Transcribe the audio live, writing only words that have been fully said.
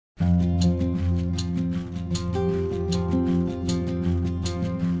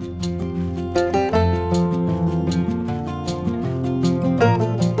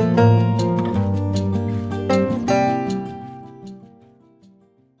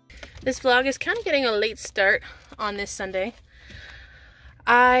This vlog is kind of getting a late start on this Sunday.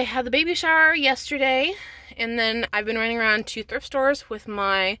 I had the baby shower yesterday, and then I've been running around to thrift stores with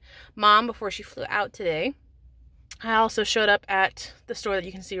my mom before she flew out today. I also showed up at the store that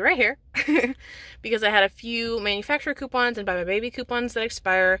you can see right here because I had a few manufacturer coupons and Buy My Baby coupons that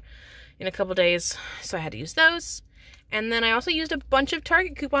expire in a couple days, so I had to use those. And then I also used a bunch of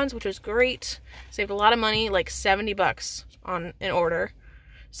Target coupons, which was great. Saved a lot of money, like 70 bucks on an order.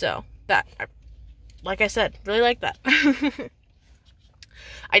 So that, like I said, really like that.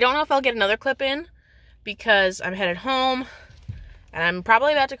 I don't know if I'll get another clip in because I'm headed home and I'm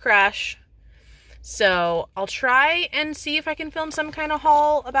probably about to crash. So I'll try and see if I can film some kind of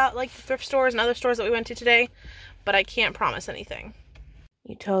haul about like the thrift stores and other stores that we went to today, but I can't promise anything.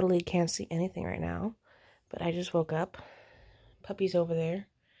 You totally can't see anything right now, but I just woke up. Puppy's over there.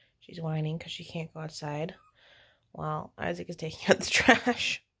 She's whining because she can't go outside while Isaac is taking out the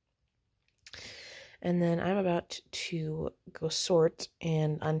trash. And then I'm about to go sort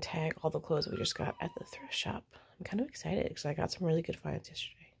and untag all the clothes that we just got at the thrift shop. I'm kind of excited because I got some really good finds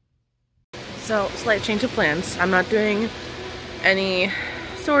yesterday. So, slight change of plans. I'm not doing any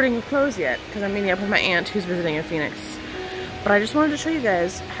sorting of clothes yet because I'm meeting up with my aunt who's visiting in Phoenix. But I just wanted to show you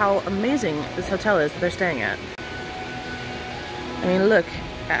guys how amazing this hotel is that they're staying at. I mean, look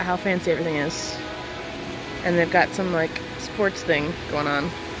at how fancy everything is. And they've got some, like, sports thing going on.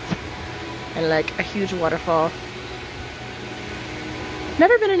 And, like, a huge waterfall.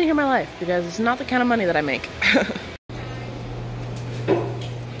 Never been in here in my life because it's not the kind of money that I make.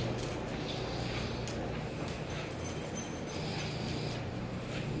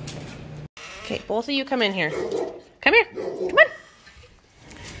 Okay, both of you come in here. Come here. Come on.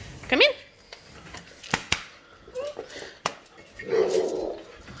 Come in.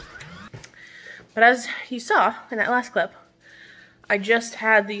 But as you saw in that last clip, I just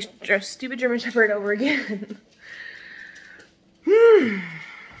had the stupid German Shepherd over again. I'm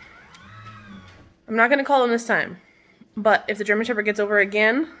not going to call him this time. But if the German Shepherd gets over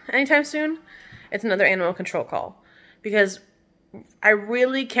again anytime soon, it's another animal control call. Because I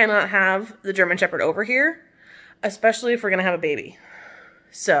really cannot have the German Shepherd over here, especially if we're going to have a baby.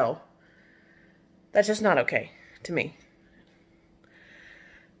 So, that's just not okay to me.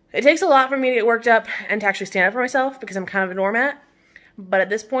 It takes a lot for me to get worked up and to actually stand up for myself because I'm kind of a doormat. But at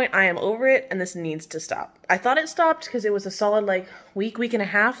this point, I am over it and this needs to stop. I thought it stopped because it was a solid like week and a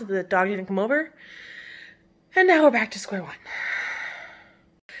half that the dog didn't come over. And now we're back to square one.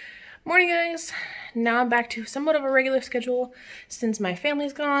 Morning, guys. Now I'm back to somewhat of a regular schedule since my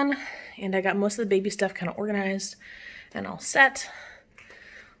family's gone and I got most of the baby stuff kind of organized and all set.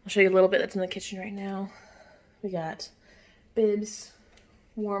 I'll show you a little bit that's in the kitchen right now. We got bibs,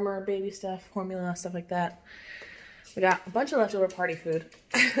 warmer, baby stuff, formula, stuff like that. We got a bunch of leftover party food.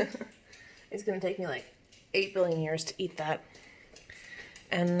 It's gonna take me like 8 billion years to eat that.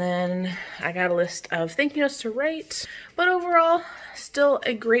 And then I got a list of thank you notes to write. But overall, still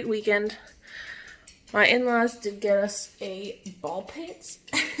a great weekend. My in-laws did get us a ball pit.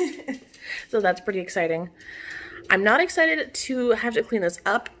 So that's pretty exciting. I'm not excited to have to clean those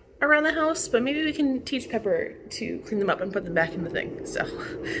up around the house, but maybe we can teach Pepper to clean them up and put them back in the thing. So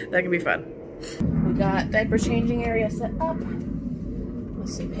that could be fun. We got diaper changing area set up with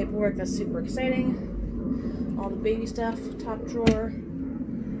some paperwork that's super exciting. All the baby stuff, top drawer.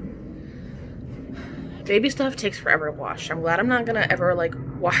 Baby stuff takes forever to wash. I'm glad I'm not gonna ever like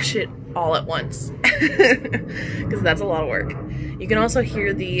wash it all at once because that's a lot of work. You can also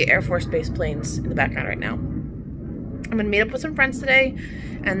hear the Air Force Base planes in the background right now. I'm gonna meet up with some friends today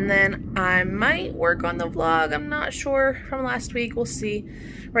and then I might work on the vlog. I'm not sure from last week. We'll see.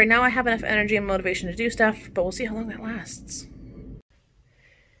 Right now I have enough energy and motivation to do stuff, but we'll see how long that lasts.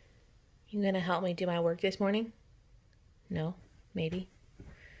 You gonna help me do my work this morning? No? Maybe?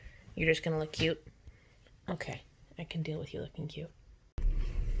 You're just gonna look cute? Okay, I can deal with you looking cute.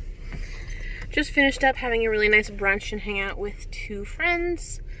 Just finished up having a really nice brunch and hang out with 2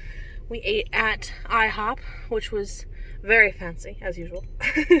 friends. We ate at IHOP, which was very fancy, as usual.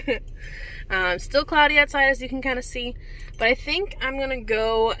 Still cloudy outside, as you can kind of see. But I think I'm going to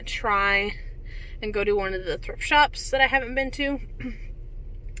go try and go to one of the thrift shops that I haven't been to.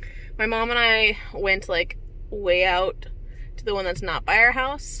 My mom and I went, like, way out to the one that's not by our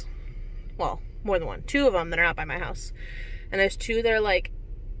house. Well, more than one. 2 of them that are not by my house. And there's 2 that are, like,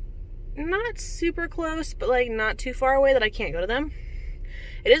 not super close, but, like, not too far away that I can't go to them.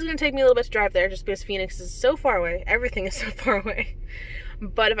 It is going to take me a little bit to drive there just because Phoenix is so far away. Everything is so far away.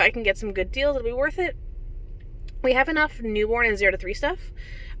 But if I can get some good deals, it'll be worth it. We have enough newborn and 0 to 3 stuff,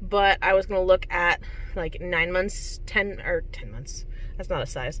 but I was going to look at like 9 months, 10 months, That's not a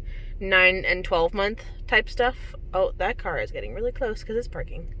size. 9 and 12 month type stuff. Oh, that car is getting really close because it's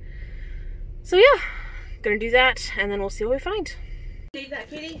parking. So yeah, gonna do that and then we'll see what we find. Save that,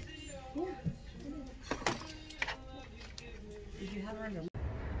 Katie. Yeah.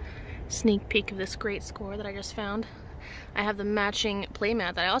 Sneak peek of this great score that I just found. I have the matching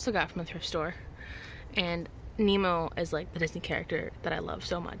playmat that I also got from a thrift store. And Nemo is like the Disney character that I love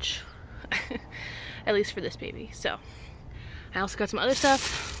so much. At least for this baby. So I also got some other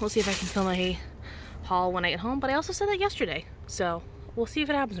stuff. We'll see if I can film a haul when I get home. But I also said that yesterday. So we'll see if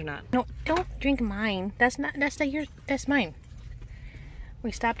it happens or not. No, don't drink mine. That's mine.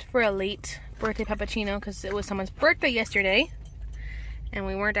 We stopped for a late birthday puppuccino because it was someone's birthday yesterday. And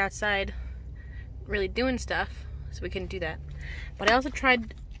we weren't outside really doing stuff, so we couldn't do that. But I also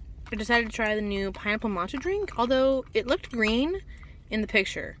decided to try the new pineapple matcha drink, although it looked green in the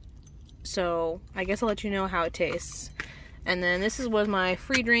picture. So I guess I'll let you know how it tastes. And then this was my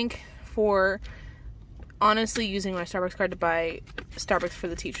free drink for honestly using my Starbucks card to buy Starbucks for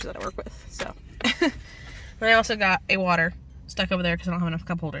the teachers that I work with. So, but I also got a water stuck over there because I don't have enough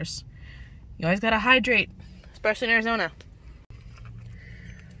cup holders. You always gotta hydrate, especially in Arizona.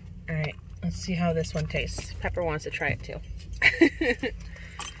 Alright, let's see how this one tastes. Pepper wants to try it too.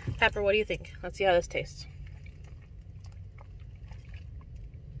 Pepper, what do you think? Let's see how this tastes.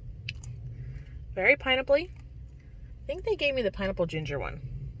 Very pineapple-y. I think they gave me the pineapple ginger one.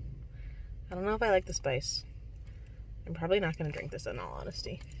 I don't know if I like the spice. I'm probably not going to drink this in all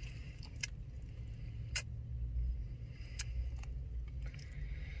honesty.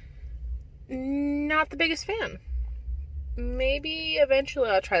 Not the biggest fan. Maybe eventually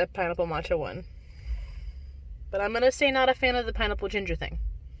I'll try the pineapple matcha one. But I'm gonna say not a fan of the pineapple ginger thing.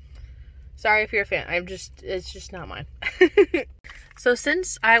 Sorry if you're a fan. It's just not mine. So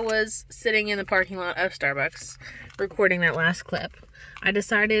since I was sitting in the parking lot of Starbucks recording that last clip, I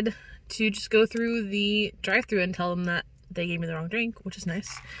decided to just go through the drive-thru and tell them that they gave me the wrong drink, which is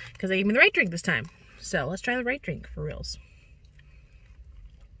nice because they gave me the right drink this time. So let's try the right drink for reals.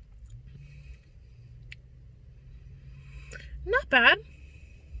 Not bad.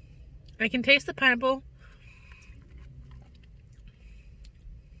 I can taste the pineapple.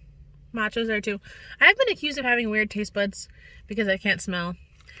 Matcha's there too. I've been accused of having weird taste buds because I can't smell.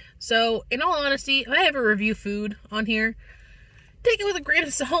 So, in all honesty, if I ever review food on here, take it with a grain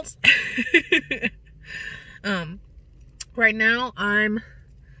of salt. Right now, I'm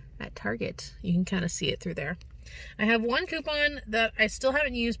at Target. You can kind of see it through there. I have one coupon that I still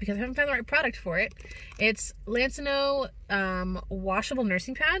haven't used because I haven't found the right product for it. It's Lancino washable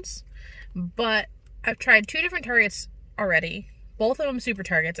nursing pads, but I've tried 2 different Targets already, both of them super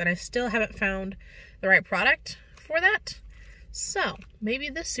Targets, and I still haven't found the right product for that. So maybe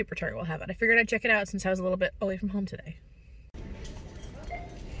this super Target will have it. I figured I'd check it out since I was a little bit away from home today.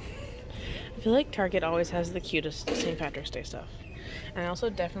 I feel like Target always has the cutest St. Patrick's Day stuff. And I also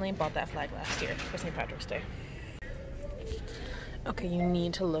definitely bought that flag last year for St. Patrick's Day. Okay, you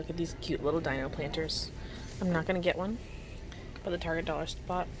need to look at these cute little dino planters. I'm not gonna get one, but the Target dollar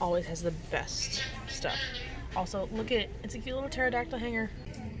spot always has the best stuff. Also, look at it. It's a cute little pterodactyl hanger.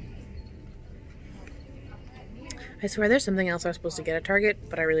 I swear there's something else I was supposed to get at Target,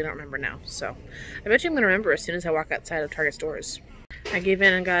 but I really don't remember now. So, I bet you I'm gonna remember as soon as I walk outside of Target stores. I gave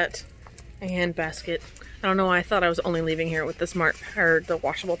in and got a hand basket. I don't know why I thought I was only leaving here with the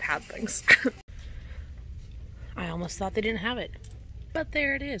washable pad things. I almost thought they didn't have it. But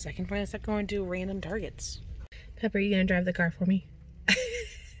there it is. I can finally start going to random Targets. Pepper, are you gonna drive the car for me?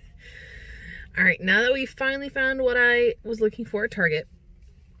 Alright, now that we finally found what I was looking for at Target,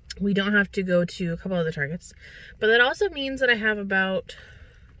 we don't have to go to a couple other Targets. But that also means that I have about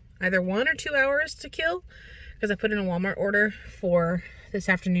either 1 or 2 hours to kill, because I put in a Walmart order for this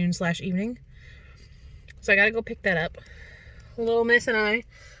afternoon/evening. So I gotta go pick that up. Little Miss and I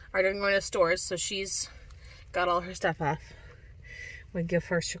are going to stores, so she's got all her stuff off. We give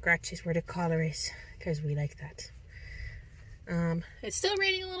her scratches where the collar is, because we like that. It's still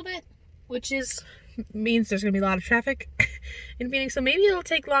raining a little bit, which means there's gonna be a lot of traffic in Phoenix, so maybe it'll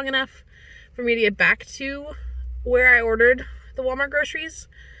take long enough for me to get back to where I ordered the Walmart groceries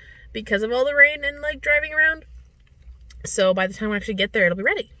because of all the rain and like driving around. So by the time I actually get there, it'll be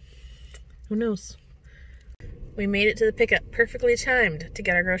ready. Who knows? We made it to the pickup perfectly timed to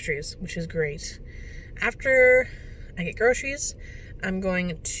get our groceries, which is great. After I get groceries, I'm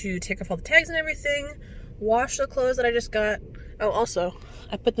going to take off all the tags and everything, wash the clothes that I just got. Oh, also,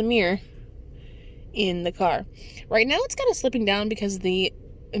 I put the mirror in the car. Right now it's kind of slipping down because the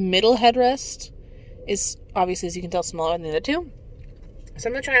middle headrest is obviously, as you can tell, smaller than the other two. So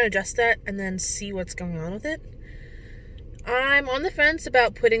I'm going to try and adjust that and then see what's going on with it. I'm on the fence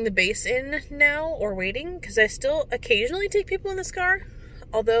about putting the base in now or waiting, because I still occasionally take people in this car,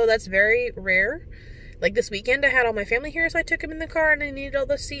 although that's very rare. Like this weekend I had all my family here, so I took them in the car and I needed all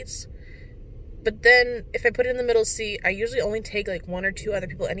those seats. But then if I put it in the middle seat, I usually only take like 1 or 2 other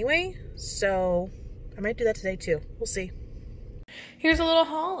people anyway, so I might do that today too. We'll see. Here's a little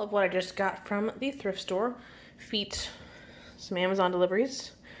haul of what I just got from the thrift store. Feet, some Amazon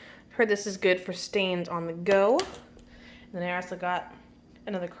deliveries. Heard this is good for stains on the go. And then I also got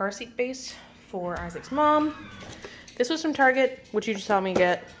another car seat base for Isaac's mom. This was from Target, which you just saw me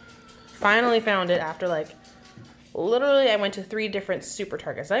get. Finally found it after like, literally I went to 3 different super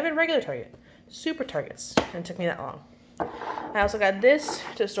Targets. Not even regular Target, super Targets. And it took me that long. I also got this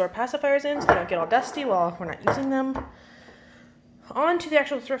to store pacifiers in so they don't get all dusty while we're not using them. On to the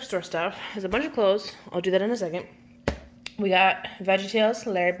actual thrift store stuff. There's a bunch of clothes. I'll do that in a second. We got VeggieTales,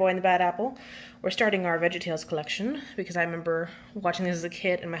 Larry Boy and the Bad Apple. We're starting our VeggieTales collection because I remember watching this as a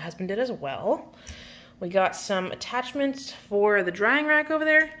kid and my husband did as well. We got some attachments for the drying rack over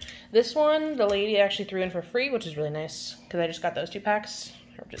there. This one, the lady actually threw in for free, which is really nice because I just got those 2 packs.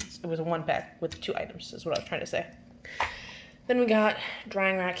 It was a 1 pack with 2 items is what I was trying to say. Then we got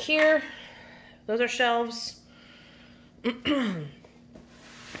drying rack here. Those are shelves.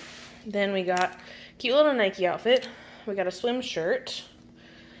 Then we got cute little Nike outfit. We got a swim shirt,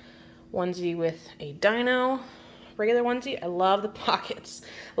 onesie with a dino, regular onesie. I love the pockets.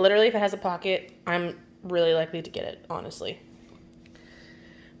 Literally, if it has a pocket, I'm really likely to get it, honestly.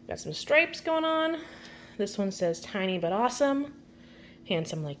 Got some stripes going on. This one says tiny but awesome,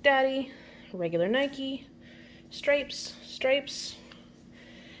 handsome like daddy, regular Nike, stripes, stripes,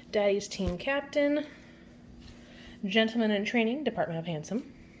 daddy's team captain, gentleman in training, Department of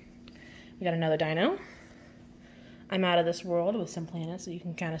Handsome. We got another dino. I'm out of this world with some planets that you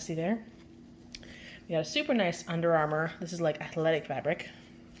can kind of see there. We got a super nice Under Armour. This is like athletic fabric.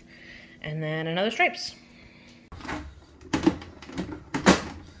 And then another stripes.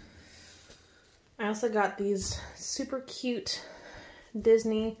 I also got these super cute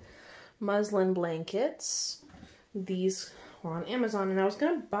Disney muslin blankets. These were on Amazon and I was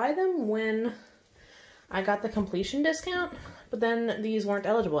gonna buy them when I got the completion discount, but then these weren't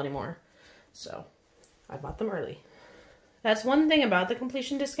eligible anymore. So I bought them early. That's one thing about the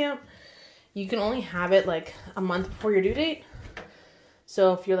completion discount. You can only have it like a month before your due date.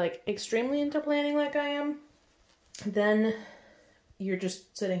 So if you're like extremely into planning like I am, then you're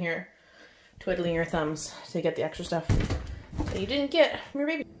just sitting here twiddling your thumbs to get the extra stuff that you didn't get from your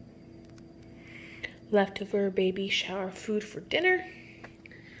baby. Leftover baby shower food for dinner.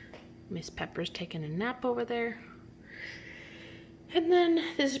 Miss Pepper's taking a nap over there. And then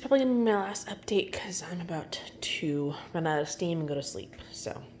this is probably gonna be my last update because I'm about to run out of steam and go to sleep.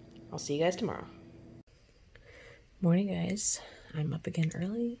 So I'll see you guys tomorrow. Morning, guys. I'm up again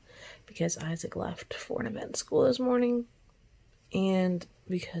early because Isaac left for an event school this morning. And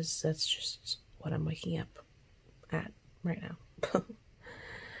because that's just what I'm waking up at right now.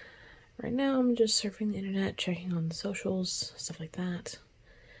 Right now I'm just surfing the internet, checking on the socials, stuff like that.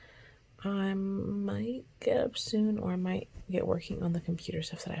 I might get up soon, or I might get working on the computer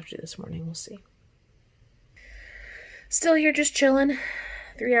stuff that I have to do this morning. We'll see. Still here just chilling.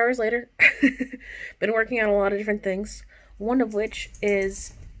 3 hours later. Been working on a lot of different things. One of which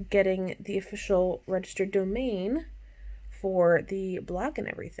is getting the official registered domain for the blog and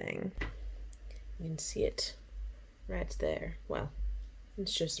everything. You can see it right there. Well,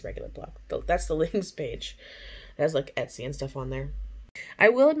 it's just a regular blog. That's the links page. It has like Etsy and stuff on there. I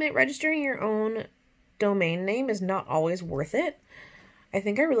will admit, registering your own domain name is not always worth it. I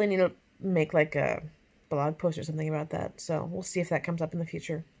think I really need to make like a blog post or something about that. So we'll see if that comes up in the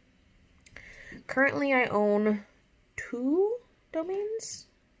future. Currently, I own 2 domains,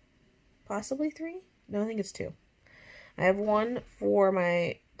 possibly 3. No, I think it's 2. I have one for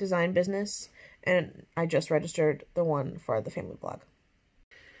my design business, and I just registered the one for the family blog.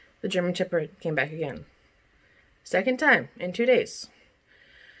 The German Shepherd came back again. Second time in 2 days.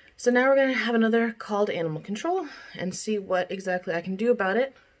 So now we're going to have another call to animal control and see what exactly I can do about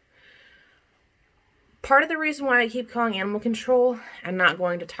it. Part of the reason why I keep calling animal control and not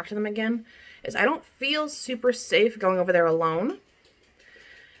going to talk to them again is I don't feel super safe going over there alone.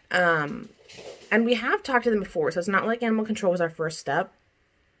 And we have talked to them before, so it's not like animal control was our first step.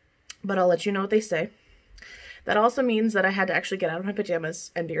 But I'll let you know what they say. That also means that I had to actually get out of my pajamas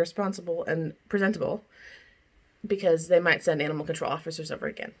and be responsible and presentable, because they might send animal control officers over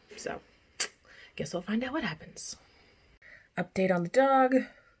again. So, guess we'll find out what happens. Update on the dog.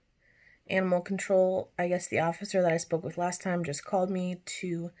 Animal control, I guess the officer that I spoke with last time just called me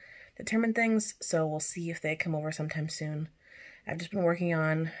to determine things, so we'll see if they come over sometime soon. I've just been working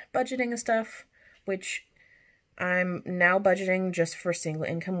on budgeting and stuff, which I'm now budgeting just for single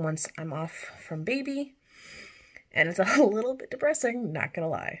income once I'm off from baby, and it's a little bit depressing, not gonna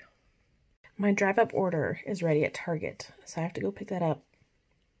lie. My drive-up order is ready at Target, so I have to go pick that up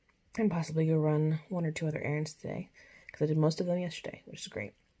and possibly go run 1 or 2 other errands today, because I did most of them yesterday, which is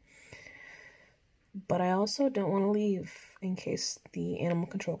great. But I also don't want to leave in case the animal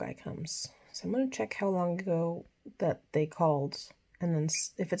control guy comes. So I'm going to check how long ago that they called, and then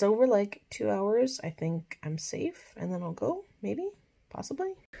if it's over like 2 hours, I think I'm safe, and then I'll go, maybe,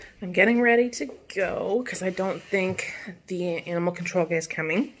 possibly. I'm getting ready to go because I don't think the animal control guy is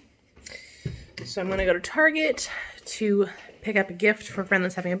coming. So I'm going to go to Target to pick up a gift for a friend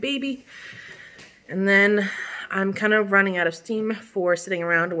that's having a baby. And then I'm kind of running out of steam for sitting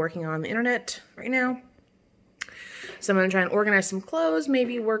around working on the internet right now. So I'm going to try and organize some clothes,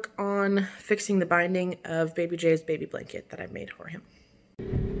 maybe work on fixing the binding of Baby J's baby blanket that I made for him.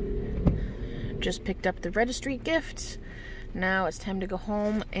 Just picked up the registry gift. Now it's time to go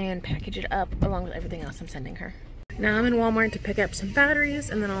home and package it up along with everything else I'm sending her. Now I'm in Walmart to pick up some batteries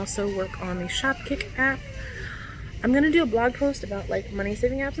and then also work on the Shopkick app. I'm going to do a blog post about like money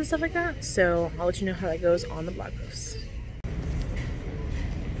saving apps and stuff like that, so I'll let you know how that goes on the blog post.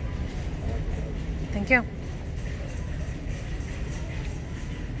 Thank you.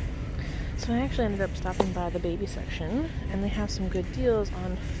 So I actually ended up stopping by the baby section, and they have some good deals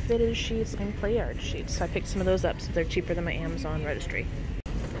on fitted sheets and play yard sheets, so I picked some of those up so they're cheaper than my Amazon registry.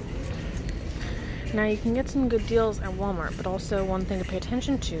 Now you can get some good deals at Walmart, but also one thing to pay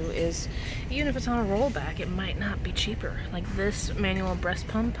attention to is even if it's on a rollback, it might not be cheaper. Like this manual breast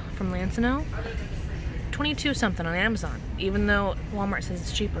pump from Lancino, $22 something on Amazon, even though Walmart says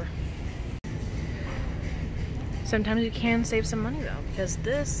it's cheaper. Sometimes you can save some money though, because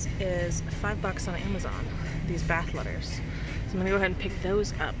this is $5 on Amazon, these bath letters. So I'm gonna go ahead and pick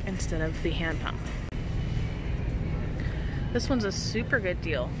those up instead of the hand pump. This one's a super good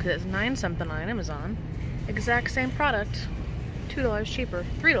deal because it's $9 something on Amazon. Exact same product, $2 cheaper,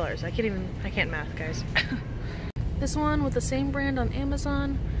 $3. I can't math, guys. This one with the same brand on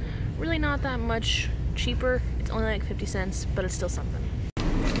Amazon, really not that much cheaper. It's only like 50 cents, but it's still something.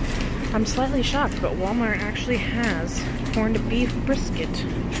 I'm slightly shocked, but Walmart actually has corned beef brisket,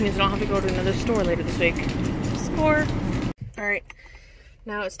 which means I don't have to go to another store later this week. Score! Alright,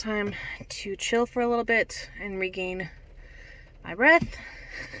 now it's time to chill for a little bit and regain my breath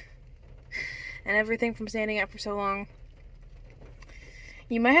and everything from standing up for so long.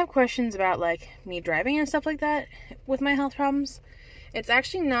 You might have questions about like me driving and stuff like that with my health problems. It's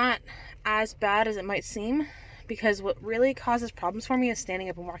actually not as bad as it might seem, because what really causes problems for me is standing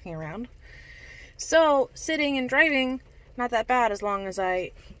up and walking around. So sitting and driving, not that bad as long as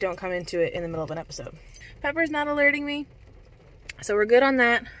I don't come into it in the middle of an episode. Pepper's not alerting me, so we're good on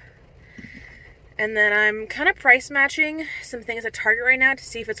that. And then I'm kind of price matching some things at Target right now to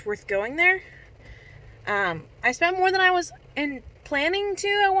see if it's worth going there. I spent more than I was planning to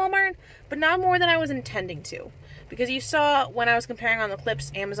at Walmart, but not more than I was intending to. Because you saw when I was comparing on the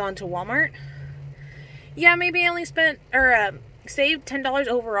clips Amazon to Walmart. Yeah, maybe I only spent, or saved $10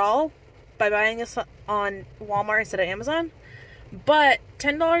 overall by buying this on Walmart instead of Amazon. But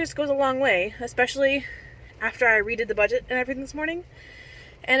 $10 goes a long way, especially after I redid the budget and everything this morning.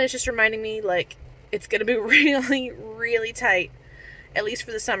 And it's just reminding me, like, it's going to be really, really tight, at least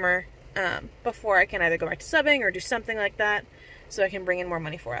for the summer, before I can either go back to subbing or do something like that, so I can bring in more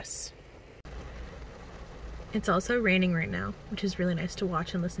money for us. It's also raining right now, which is really nice to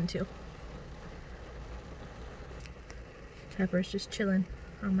watch and listen to. Pepper's just chilling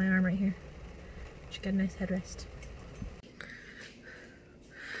on my arm right here. She got a nice headrest.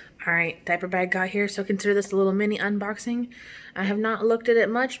 Alright, diaper bag got here, so consider this a little mini unboxing. I have not looked at it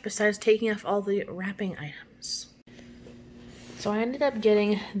much besides taking off all the wrapping items. So I ended up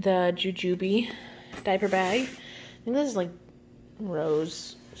getting the JuJuBe diaper bag. I think this is like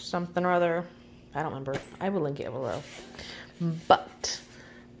rose something or other. I don't remember. I will link it below. But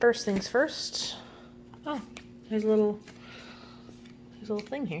first things first. Oh, there's a little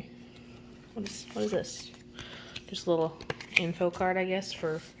thing here. What is this? Just a little info card, I guess,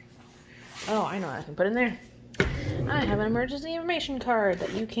 for... Oh, I know what I can put in there. I have an emergency information card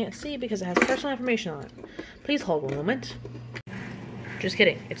that you can't see because it has personal information on it. Please hold one moment. Just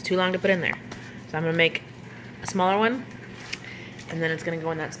kidding. It's too long to put in there. So I'm going to make a smaller one, and then it's going to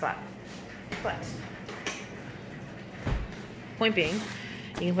go in that spot. But, point being,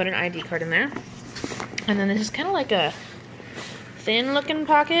 you can put an ID card in there. And then this is kind of like a thin looking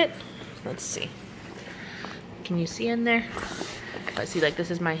pocket. Let's see. Can you see in there? But see, like, this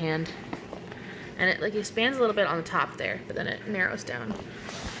is my hand. And it, like, expands a little bit on the top there, but then it narrows down.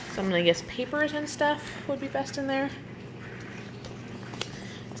 So I'm gonna guess papers and stuff would be best in there.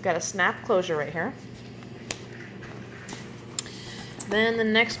 It's got a snap closure right here. Then the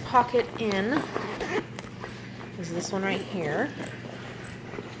next pocket in is this one right here,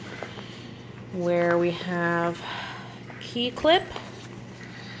 where we have key clip.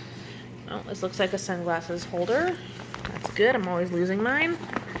 Oh, this looks like a sunglasses holder. That's good, I'm always losing mine.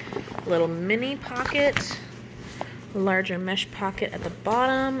 Little mini pocket, larger mesh pocket at the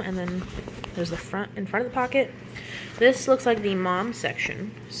bottom, and then there's the front in front of the pocket. This looks like the mom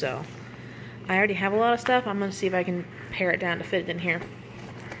section, so I already have a lot of stuff. I'm gonna see if I can pare it down to fit it in here.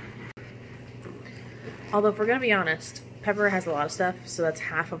 Although, if we're gonna be honest, Pepper has a lot of stuff, so that's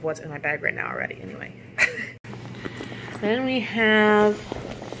half of what's in my bag right now already, anyway. Then we have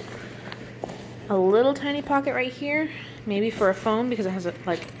a little tiny pocket right here, maybe for a phone, because it has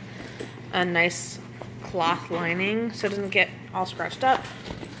a nice cloth lining, so it doesn't get all scratched up.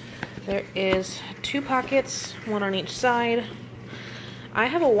 There is 2 pockets, one on each side. I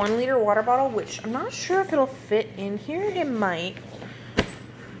have a 1-liter water bottle, which I'm not sure if it'll fit in here. It might,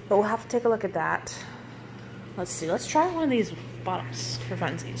 but we'll have to take a look at that. Let's see. Let's try one of these bottles for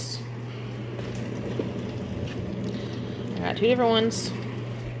funsies. I got 2 different ones.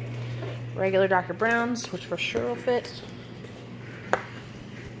 Regular Dr. Brown's, which for sure will fit.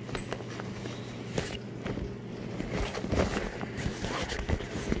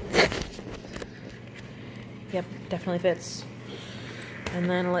 Yep, definitely fits. And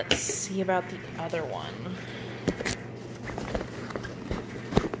then let's see about the other one.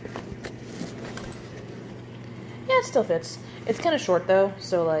 Yeah, it still fits. It's kind of short though,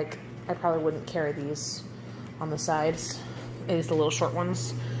 so like I probably wouldn't carry these on the sides. At least the little short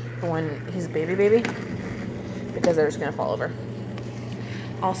ones for when he's a baby, because they're just gonna fall over.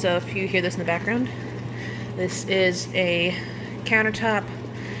 Also, if you hear this in the background, this is a countertop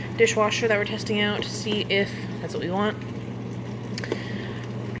dishwasher that we're testing out to see if that's what we want.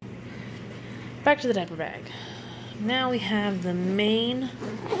 Back to the diaper bag. Now we have the main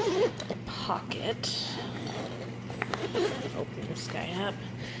pocket. Open this guy up.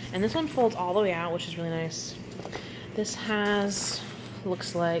 And this one folds all the way out, which is really nice. This has,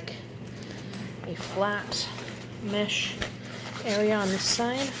 looks like, a flat mesh area on this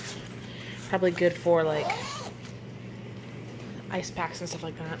side. Probably good for like ice packs and stuff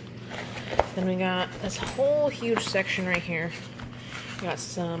like that. Then we got this whole huge section right here. We got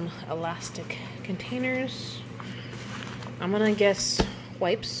some elastic containers. I'm gonna guess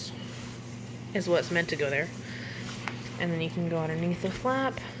wipes is what's meant to go there. And then you can go underneath the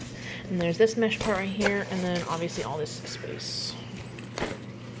flap. And there's this mesh part right here, and then obviously all this space.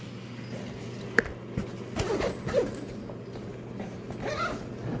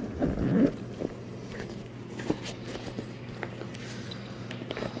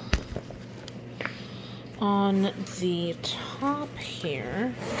 On the top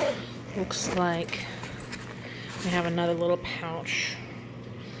here, looks like we have another little pouch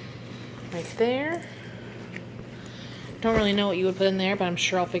right there. Don't really know what you would put in there, but I'm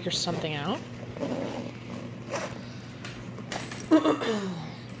sure I'll figure something out.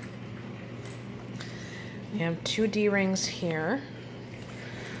 We have 2 D-rings here.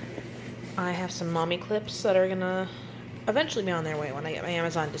 I have some mommy clips that are gonna eventually be on their way when I get my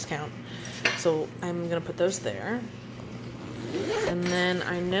Amazon discount. So I'm gonna put those there. And then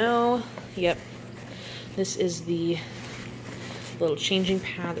I know, yep, this is the little changing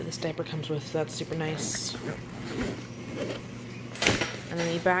pad that this diaper comes with. So that's super nice. And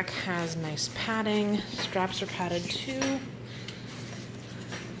then the back has nice padding. Straps are padded too.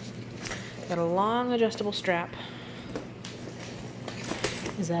 Got a long adjustable strap.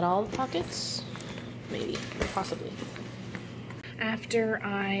 Is that all the pockets? Maybe, possibly. After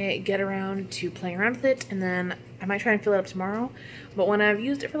I get around to playing around with it, and then I might try and fill it up tomorrow, but when I've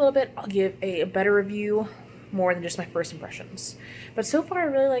used it for a little bit, I'll give a better review, more than just my first impressions. But so far I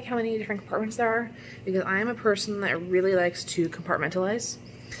really like how many different compartments there are, because I am a person that really likes to compartmentalize.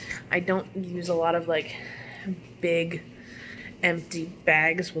 I don't use a lot of like big empty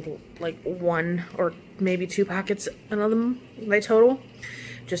bags with like 1 or maybe 2 pockets in them by total,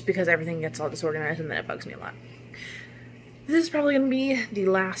 just because everything gets all disorganized and then it bugs me a lot. This is probably going to be the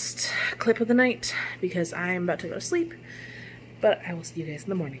last clip of the night because I am about to go to sleep, but I will see you guys in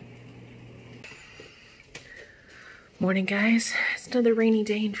the morning. Morning, guys. It's another rainy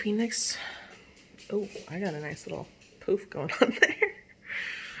day in Phoenix. Oh, I got a nice little poof going on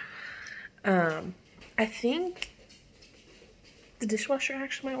there. I think the dishwasher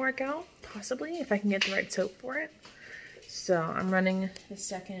actually might work out, possibly, if I can get the right soap for it. So So I'm running the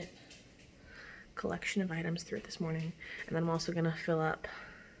second collection of items through it this morning, and then I'm also gonna fill up,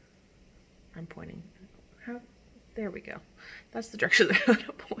 I'm pointing, there we go. That's the direction that I want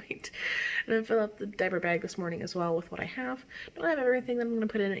to point. And I'm fill up the diaper bag this morning as well with what I have. Don't have everything that I'm gonna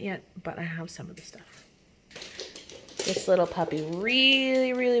put in it yet, but I have some of the stuff. This little puppy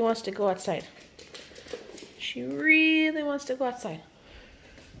really, really wants to go outside. She really wants to go outside.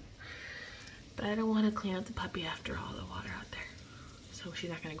 But I don't want to clean up the puppy after all the water out there. So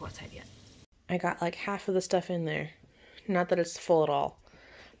she's not going to go outside yet. I got like half of the stuff in there. Not that it's full at all.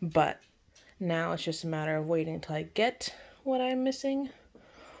 But now it's just a matter of waiting until I get what I'm missing.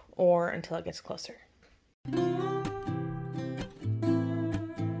 Or until it gets closer.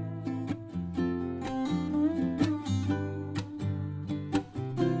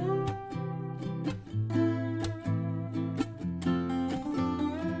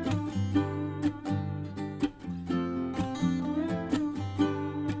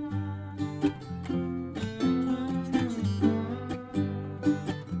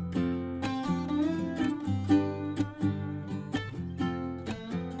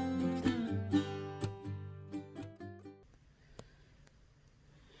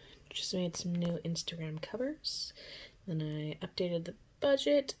 Just made some new Instagram covers. Then I updated the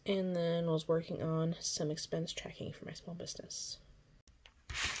budget and then was working on some expense tracking for my small business.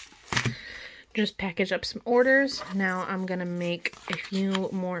 Just packaged up some orders. Now I'm gonna make a few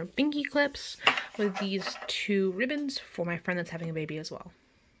more binky clips with these 2 ribbons for my friend that's having a baby as well.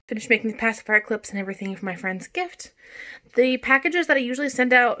 Finished making the pacifier clips and everything for my friend's gift. The packages that I usually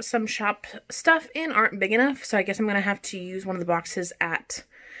send out some shop stuff in aren't big enough, so I guess I'm gonna have to use one of the boxes at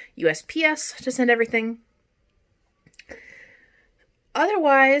USPS to send everything.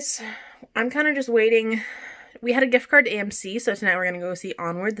 Otherwise, I'm kind of just waiting. We had a gift card to AMC, so tonight we're going to go see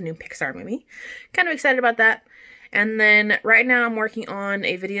Onward, the new Pixar movie. Kind of excited about that. And then right now I'm working on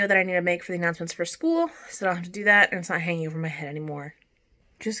a video that I need to make for the announcements for school, so I don't have to do that and it's not hanging over my head anymore.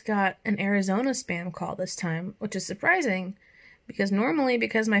 Just got an Arizona spam call this time, which is surprising because normally,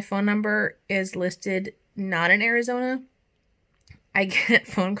 because my phone number is listed not in Arizona, I get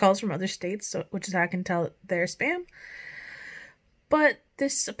phone calls from other states, so, which is how I can tell they're spam. But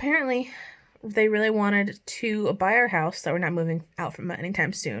this, apparently, they really wanted to buy our house, that we're not moving out from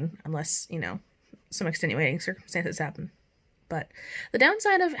anytime soon, unless, you know, some extenuating circumstances happen. But the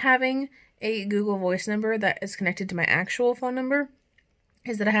downside of having a Google Voice number that is connected to my actual phone number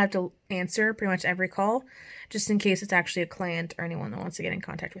is that I have to answer pretty much every call, just in case it's actually a client or anyone that wants to get in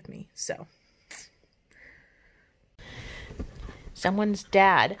contact with me, so. Someone's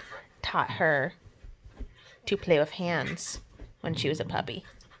dad taught her to play with hands when she was a puppy.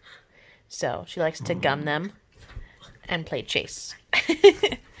 So she likes to gum them and play chase.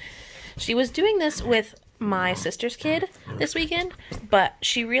 She was doing this with my sister's kid this weekend, but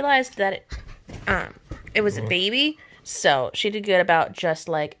she realized that it was a baby, so she did good about just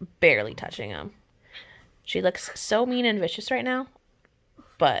like barely touching him. She looks so mean and vicious right now,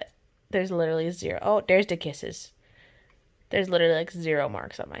 but there's literally 0. Oh, there's the kisses. There's literally like 0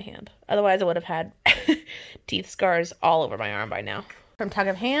 marks on my hand. Otherwise, I would have had teeth scars all over my arm by now. From tug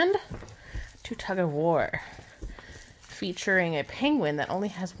of hand to tug of war. Featuring a penguin that only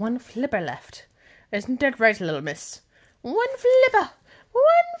has 1 flipper left. Isn't that right, little miss? 1 flipper! 1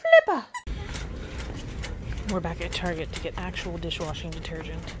 flipper! We're back at Target to get actual dishwashing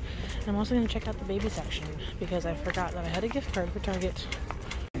detergent. I'm also going to check out the baby section because I forgot that I had a gift card for Target.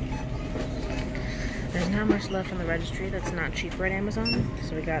 There's not much left on the registry that's not cheaper at Amazon.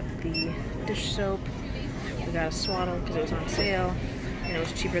 So we got the dish soap, we got a swaddle because it was on sale, and it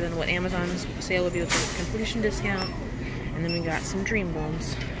was cheaper than what Amazon's sale would be with the completion discount. And then we got some Dream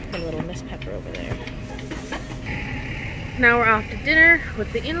Bones for little Miss Pepper over there. Now we're off to dinner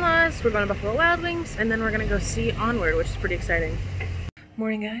with the in-laws. We're going to Buffalo Wild Wings, and then we're going to go see Onward, which is pretty exciting.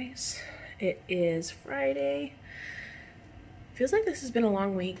 Morning, guys. It is Friday. Feels like this has been a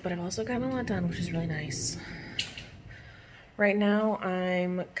long week, but I've also gotten a lot done, which is really nice. Right now,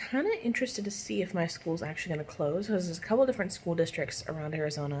 I'm kind of interested to see if my school's actually going to close, because there's a couple different school districts around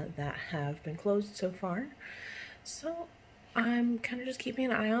Arizona that have been closed so far. So I'm kind of just keeping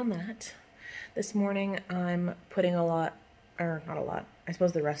an eye on that. This morning, I'm putting not a lot, I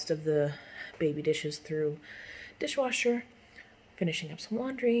suppose the rest of the baby dishes through dishwasher, finishing up some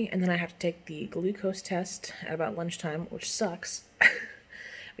laundry, and then I have to take the glucose test at about lunchtime, which sucks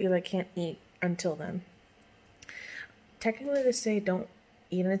because I can't eat until then. Technically they say don't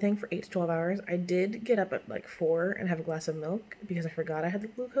eat anything for 8 to 12 hours. I did get up at like 4 and have a glass of milk because I forgot I had the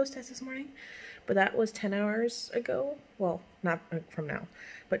glucose test this morning. But that was 10 hours ago. Well, not from now,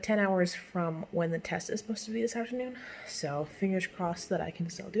 but 10 hours from when the test is supposed to be this afternoon. So fingers crossed that I can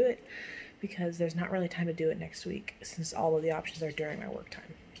still do it, because there's not really time to do it next week since all of the options are during my work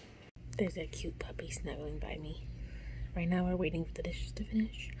time. There's a cute puppy snuggling by me. Right now we're waiting for the dishes to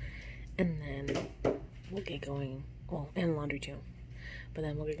finish, and then we'll get going. Well, and laundry too. But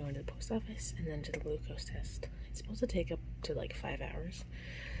then we'll get going to the post office and then to the glucose test. It's supposed to take up to like 5 hours.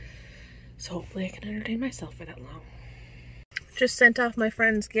 So hopefully I can entertain myself for that long. Just sent off my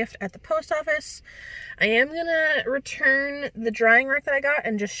friend's gift at the post office. I am gonna return the drying rack that I got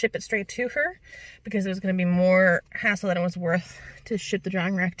and just ship it straight to her, because it was gonna be more hassle than it was worth to ship the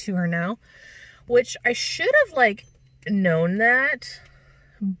drying rack to her now. Which I should have like known that,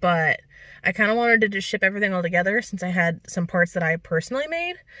 but I kind of wanted to just ship everything all together since I had some parts that I personally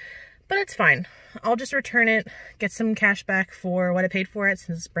made. But it's fine. I'll just return it, get some cash back for what I paid for it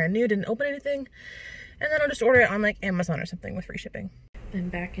since it's brand new, didn't open anything. And then I'll just order it on like Amazon or something with free shipping. I'm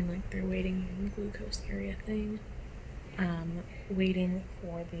back in like their waiting glucose area thing. Waiting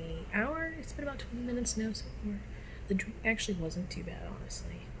for the hour. It's been about 20 minutes now so far. The drink actually wasn't too bad,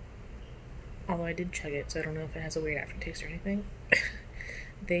 honestly. Although I did chug it, so I don't know if it has a weird aftertaste or anything.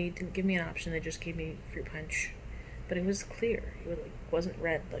 They didn't give me an option, they just gave me fruit punch. But it was clear. It wasn't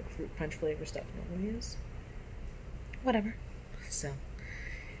red like fruit punch flavor stuff normally is. Whatever. So,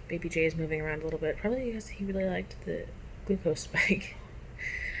 Baby J is moving around a little bit. Probably because he really liked the glucose spike.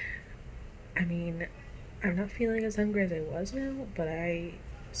 I mean, I'm not feeling as hungry as I was now, but I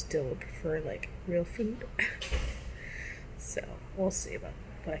still would prefer like real food. So, we'll see about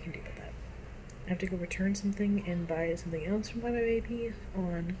what I can do about that. I have to go return something and buy something else from Buy My Baby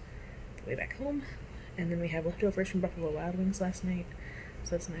on the way back home. And then we have leftovers from Buffalo Wild Wings last night,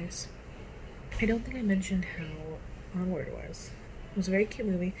 so that's nice. I don't think I mentioned how Onward was. It was a very cute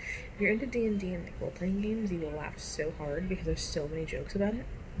movie. If you're into D&D and like role-playing games, you will laugh so hard because there's so many jokes about it.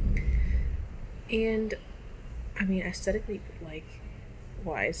 And, I mean, aesthetically, like,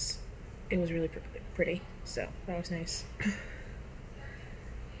 wise, it was really pretty, so that was nice.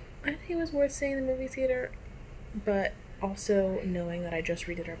 I think it was worth seeing in the movie theater, but also knowing that I just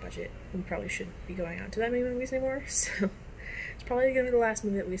redid our budget, we probably shouldn't be going out to that many movies anymore, so it's probably gonna be the last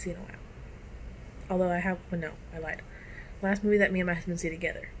movie that we see in a while. Although I lied. Last movie that me and my husband see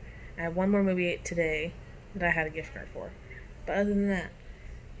together. I have one more movie today that I had a gift card for. But other than that,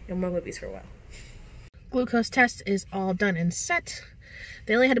 no more movies for a while. Glucose test is all done and set.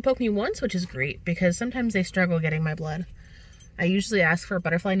 They only had to poke me once, which is great, because sometimes they struggle getting my blood. I usually ask for a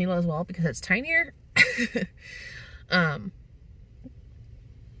butterfly needle as well, because it's tinier. Overall,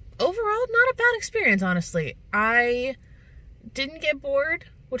 not a bad experience, honestly. I didn't get bored,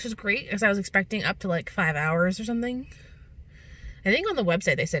 which is great, because I was expecting up to like 5 hours or something. I think on the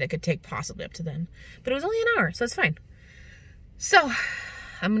website they said it could take possibly up to then, but it was only an hour, so it's fine. So,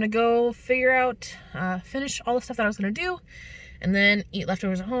 I'm gonna go figure out, finish all the stuff that I was gonna do, and then eat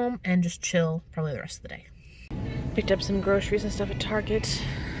leftovers at home, and just chill probably the rest of the day. Picked up some groceries and stuff at Target.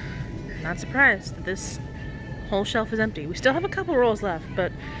 Not surprised that this whole shelf is empty. We still have a couple rolls left,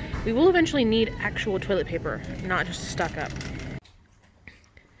 but we will eventually need actual toilet paper, not just to stock up.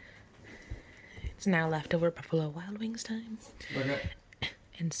 It's now leftover Buffalo Wild Wings time. Okay.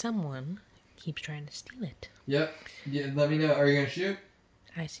 And someone keeps trying to steal it. Yep. Yeah, let me know. Are you gonna shoot?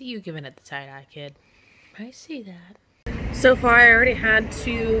 I see you giving it the side eye, kid. I see that. So far, I already had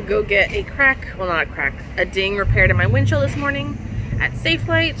to go get a ding repaired in my windshield this morning at Safe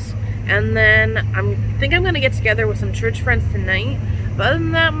Lights. And then I think I'm gonna get together with some church friends tonight. But other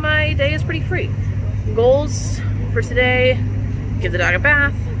than that, my day is pretty free. Goals for today: give the dog a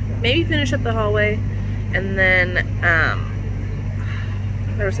bath, maybe finish up the hallway, and then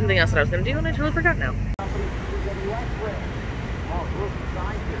there was something else that I was gonna do and I totally forgot now.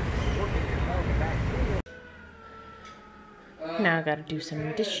 Now I gotta do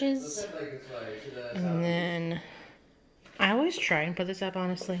some dishes, and then I always try and put this up,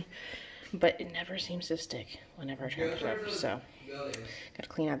 honestly, but it never seems to stick whenever I try to put it up, so gotta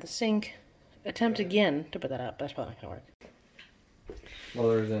clean out the sink, attempt again to put that up, but that's probably not gonna work. Well,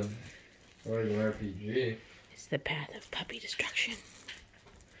 there's an RPG. It's the path of puppy destruction.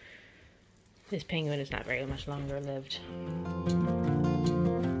 This penguin is not very much longer lived.